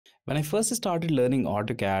When I first started learning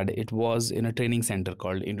AutoCAD, it was in a training center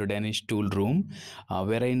called Indodanish Tool Room,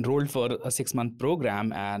 where I enrolled for a 6 month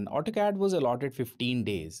program, and AutoCAD was allotted 15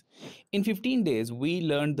 days. In 15 days, we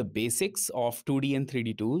learned the basics of 2D and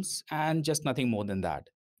 3D tools and just nothing more than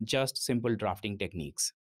that, just simple drafting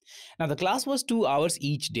techniques. Now, the class was 2 hours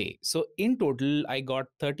each day. So, in total, I got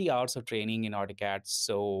 30 hours of training in AutoCAD.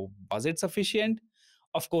 So, was it sufficient?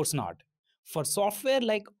 Of course not. For software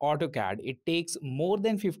like AutoCAD, it takes more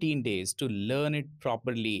than 15 days to learn it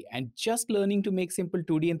properly, and just learning to make simple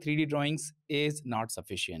 2D and 3D drawings is not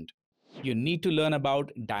sufficient. You need to learn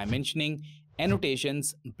about dimensioning,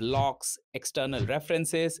 annotations, blocks, external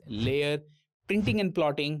references, layer, printing and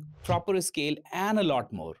plotting, proper scale, and a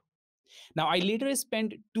lot more. Now, I later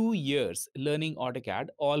spent 2 years learning AutoCAD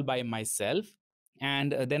all by myself,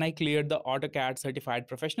 and then I cleared the AutoCAD certified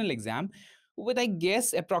professional exam with, I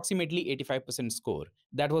guess, approximately 85% score.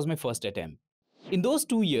 That was my first attempt. In those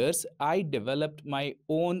 2 years, I developed my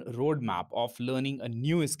own roadmap of learning a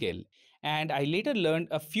new skill. And I later learned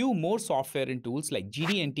a few more software and tools like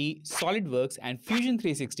GD&T, SolidWorks, and Fusion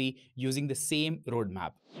 360 using the same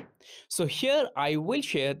roadmap. So here I will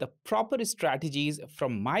share the proper strategies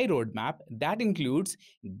from my roadmap that includes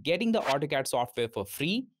getting the AutoCAD software for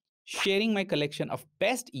free, sharing my collection of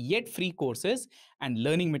best yet free courses and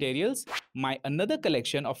learning materials, my another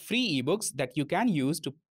collection of free ebooks that you can use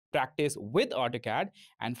to practice with AutoCAD,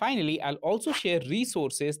 and finally I'll also share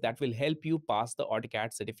resources that will help you pass the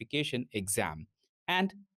AutoCAD certification exam.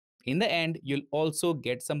 And in the end, you'll also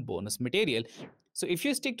get some bonus material. So if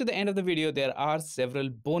you stick to the end of the video, there are several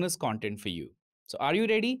bonus content for you. So are you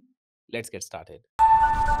ready? Let's get started.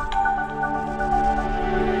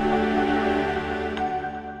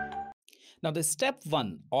 Now, the step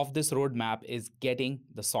one of this roadmap is getting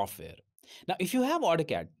the software. Now, if you have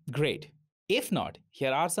AutoCAD, great. If not,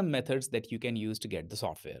 here are some methods that you can use to get the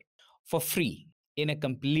software for free in a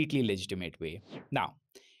completely legitimate way. Now,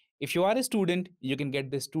 if you are a student, you can get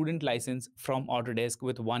the student license from Autodesk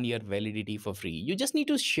with 1 year validity for free. You just need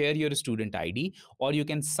to share your student ID, or you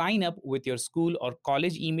can sign up with your school or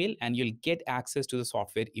college email and you'll get access to the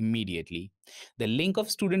software immediately. The link of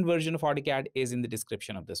student version of AutoCAD is in the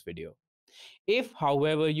description of this video. If,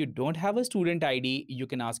 however, you don't have a student ID, you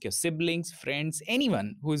can ask your siblings, friends,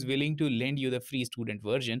 anyone who is willing to lend you the free student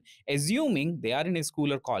version, assuming they are in a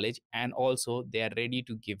school or college and also they are ready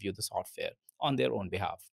to give you the software on their own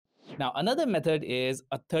behalf. Now, another method is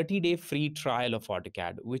a 30-day free trial of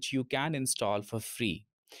AutoCAD, which you can install for free.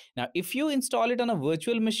 Now, if you install it on a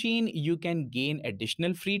virtual machine, you can gain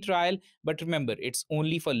additional free trial, but remember, it's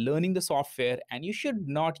only for learning the software and you should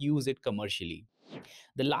not use it commercially.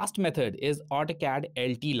 The last method is AutoCAD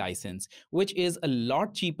LT license, which is a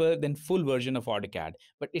lot cheaper than full version of AutoCAD,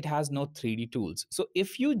 but it has no 3D tools. So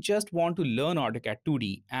if you just want to learn AutoCAD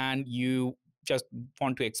 2D and you just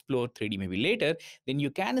want to explore 3D maybe later, then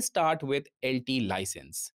you can start with LT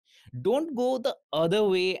license. Don't go the other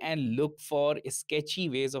way and look for sketchy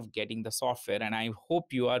ways of getting the software. And I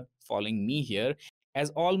hope you are following me here, as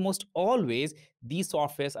almost always, these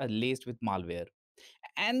softwares are laced with malware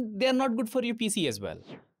and they're not good for your PC as well.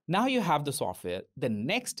 Now you have the software. The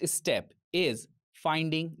next step is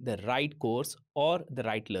finding the right course or the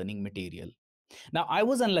right learning material. Now, I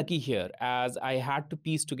was unlucky here as I had to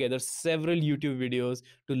piece together several YouTube videos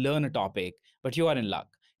to learn a topic, but you are in luck.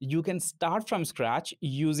 You can start from scratch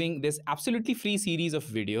using this absolutely free series of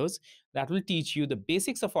videos that will teach you the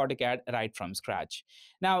basics of AutoCAD right from scratch.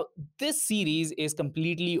 Now, this series is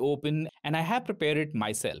completely open and I have prepared it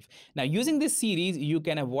myself. Now, using this series, you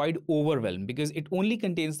can avoid overwhelm because it only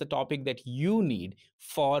contains the topic that you need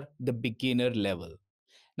for the beginner level.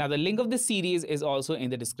 Now, the link of this series is also in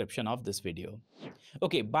the description of this video.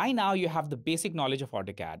 Okay, by now you have the basic knowledge of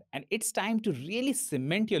AutoCAD and it's time to really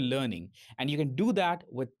cement your learning, and you can do that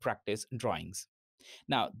with practice drawings.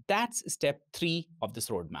 Now, that's step 3 of this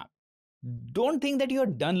roadmap. Don't think that you are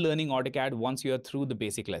done learning AutoCAD once you are through the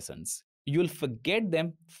basic lessons. You'll forget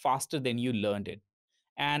them faster than you learned it.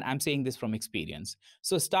 And I'm saying this from experience.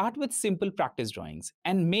 So start with simple practice drawings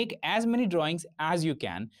and make as many drawings as you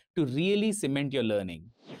can to really cement your learning.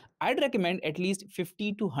 I'd recommend at least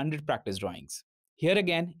 50 to 100 practice drawings. Here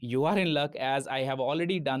again, you are in luck as I have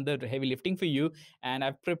already done the heavy lifting for you and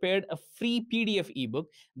I've prepared a free PDF ebook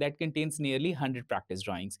that contains nearly 100 practice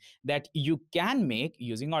drawings that you can make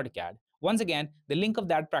using AutoCAD. Once again, the link of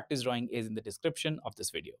that practice drawing is in the description of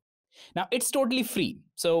this video. Now, it's totally free,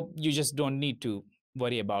 so you just don't need to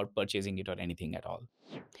worry about purchasing it or anything at all.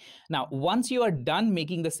 Now, once you are done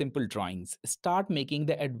making the simple drawings, start making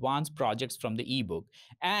the advanced projects from the ebook.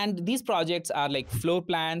 And these projects are like floor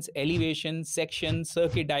plans, elevation, section,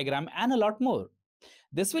 circuit diagram, and a lot more.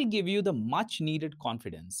 This will give you the much needed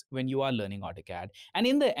confidence when you are learning AutoCAD. And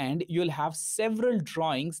in the end, you'll have several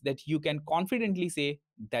drawings that you can confidently say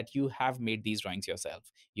that you have made these drawings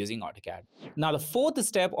yourself using AutoCAD. Now, the fourth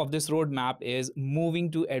step of this roadmap is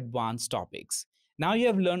moving to advanced topics. Now you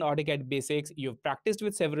have learned AutoCAD basics, you've practiced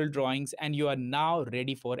with several drawings, and you are now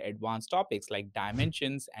ready for advanced topics like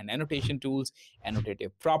dimensions and annotation tools,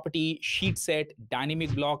 annotative property, sheet set,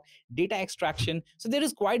 dynamic block, data extraction. So there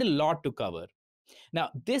is quite a lot to cover. Now,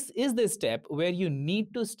 this is the step where you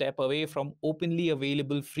need to step away from openly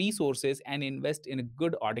available free sources and invest in a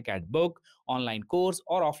good AutoCAD book, online course,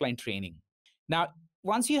 or offline training. Now,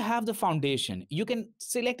 once you have the foundation, you can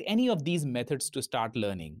select any of these methods to start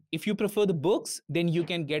learning. If you prefer the books, then you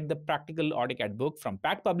can get the practical AutoCAD book from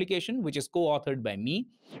Pact Publication, which is co-authored by me.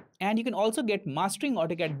 And you can also get Mastering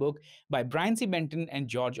AutoCAD book by Brian C. Benton and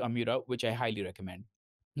George Amura, which I highly recommend.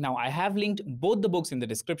 Now, I have linked both the books in the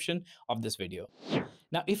description of this video.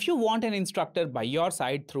 Now, if you want an instructor by your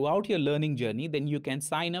side throughout your learning journey, then you can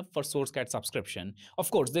sign up for SourceCAD subscription. Of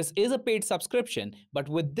course, this is a paid subscription, but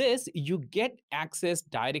with this, you get access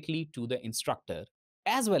directly to the instructor,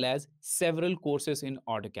 as well as several courses in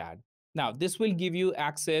AutoCAD. Now, this will give you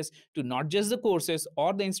access to not just the courses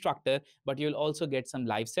or the instructor, but you'll also get some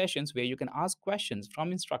live sessions where you can ask questions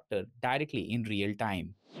from instructor directly in real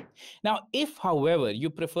time. Now, if, however, you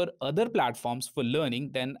prefer other platforms for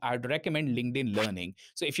learning, then I'd recommend LinkedIn Learning.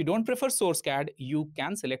 So if you don't prefer SourceCAD, you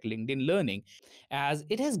can select LinkedIn Learning as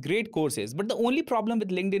it has great courses. But the only problem with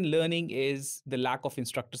LinkedIn Learning is the lack of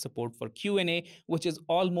instructor support for Q&A, which is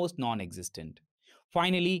almost non-existent.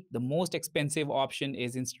 Finally, the most expensive option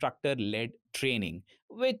is instructor-led training,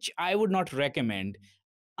 which I would not recommend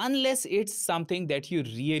unless it's something that you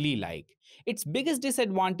really like. Its biggest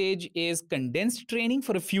disadvantage is condensed training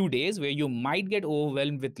for a few days where you might get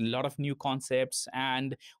overwhelmed with a lot of new concepts.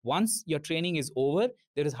 And once your training is over,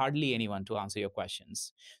 there is hardly anyone to answer your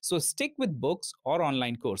questions. So stick with books or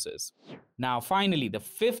online courses. Now, finally, the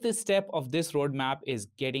fifth step of this roadmap is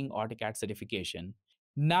getting AutoCAD certification.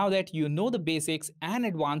 Now that you know the basics and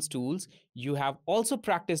advanced tools, you have also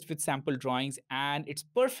practiced with sample drawings, and it's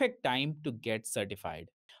perfect time to get certified.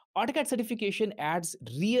 AutoCAD certification adds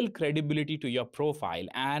real credibility to your profile,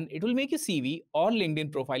 and it will make your CV or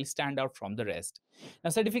LinkedIn profile stand out from the rest. Now,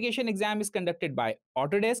 certification exam is conducted by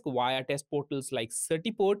Autodesk via test portals like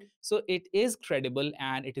Certiport, so it is credible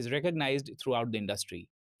and it is recognized throughout the industry.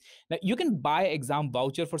 Now, you can buy exam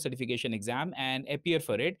voucher for certification exam and appear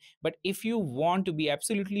for it. But if you want to be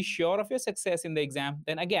absolutely sure of your success in the exam,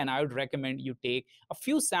 then again, I would recommend you take a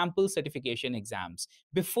few sample certification exams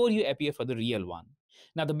before you appear for the real one.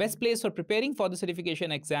 Now, the best place for preparing for the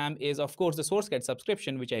certification exam is, of course, the SourceCAD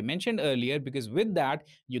subscription, which I mentioned earlier, because with that,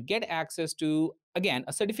 you get access to, again,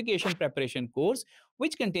 a certification preparation course,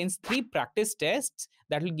 which contains 3 practice tests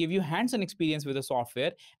that will give you hands-on experience with the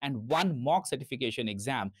software and 1 mock certification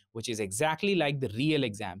exam, which is exactly like the real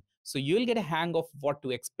exam. So you'll get a hang of what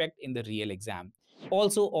to expect in the real exam.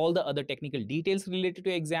 Also, all the other technical details related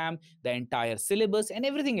to exam, the entire syllabus, and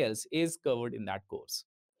everything else is covered in that course.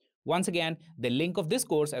 Once again, the link of this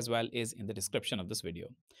course as well is in the description of this video.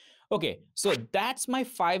 Okay, so that's my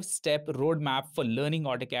 5-step roadmap for learning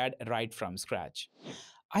AutoCAD right from scratch.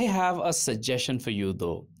 I have a suggestion for you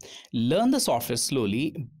though. Learn the software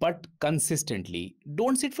slowly but consistently.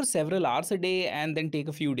 Don't sit for several hours a day and then take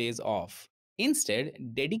a few days off. Instead,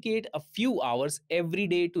 dedicate a few hours every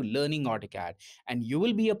day to learning AutoCAD, and you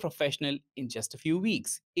will be a professional in just a few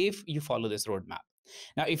weeks if you follow this roadmap.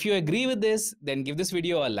 Now, if you agree with this, then give this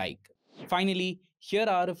video a like. Finally, here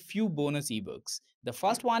are a few bonus ebooks. The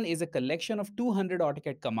first one is a collection of 200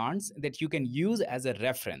 AutoCAD commands that you can use as a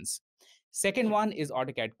reference. Second one is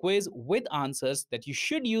AutoCAD quiz with answers that you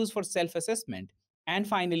should use for self-assessment. And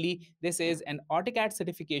finally, this is an AutoCAD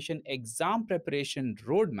certification exam preparation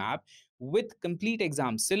roadmap with complete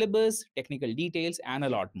exam syllabus, technical details, and a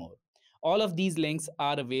lot more. All of these links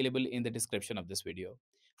are available in the description of this video.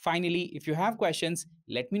 Finally, if you have questions,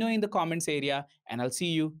 let me know in the comments area, and I'll see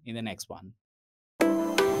you in the next one.